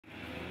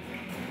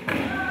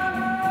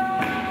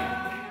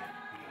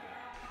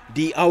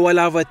The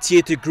Awalava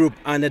Theatre Group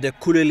under the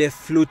Kulele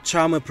Flute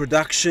Charmer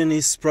production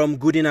is from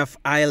Goodenough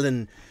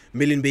Island,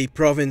 Milne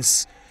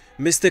Province.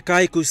 Mr.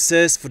 Kaiku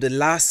says for the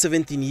last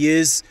 17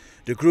 years,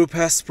 the group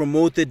has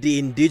promoted the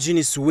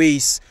indigenous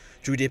ways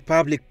through their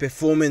public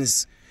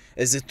performance.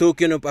 As a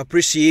token of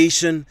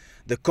appreciation,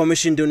 the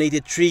commission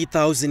donated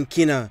 3,000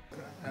 kina.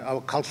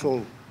 Our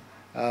cultural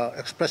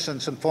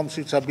expressions and forms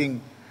which are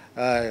being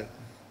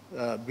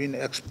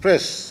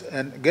expressed,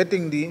 and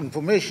getting the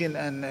information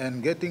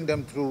and getting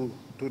them through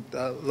to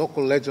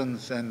local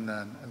legends and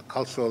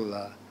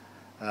cultural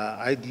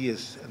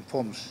ideas and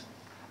forms,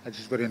 which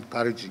is very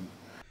encouraging.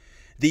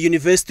 The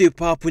University of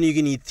Papua New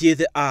Guinea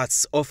Theatre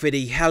Arts offered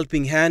a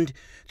helping hand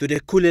to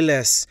the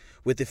Kuleles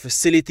with the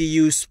facility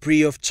used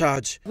free of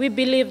charge. We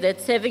believe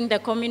that serving the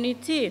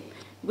community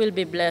will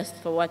be blessed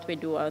for what we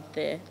do out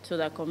there to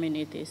the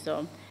community.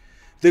 So,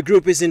 the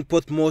group is in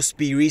Port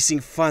Moresby raising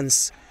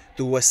funds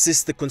to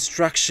assist the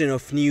construction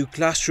of new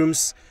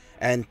classrooms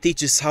and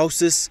teachers'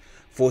 houses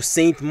for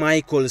St.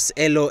 Michael's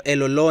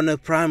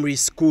Eloelolona Primary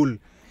School.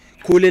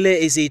 Kulele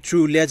is a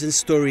true legend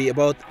story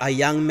about a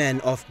young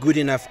man of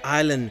Goodenough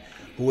Island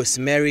who was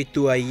married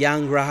to a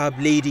young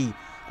Rabab lady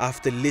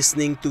after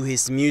listening to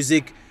his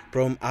music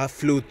from a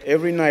flute.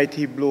 Every night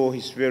he blew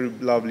his very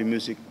lovely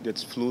music,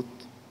 that's flute,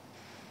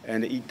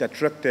 and it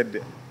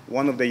attracted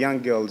one of the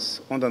young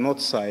girls on the north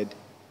side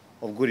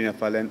of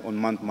Goodenough Island on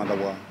Mount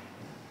Madawa,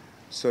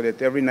 so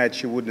that every night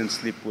she wouldn't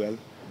sleep well.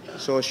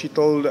 So she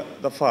told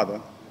the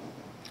father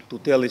to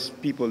tell his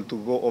people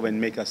to go over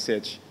and make a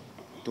search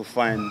to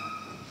find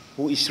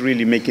who is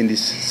really making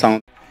this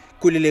sound.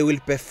 Kulele will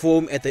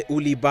perform at the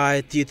Ullie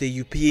Beier Theatre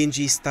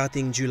UPNG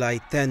starting July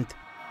 10th.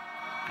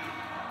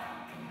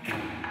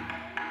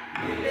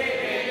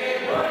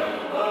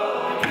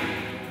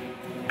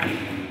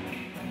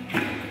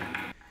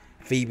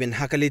 Fabian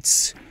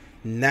Hakalitz,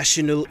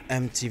 National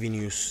MTV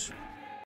News.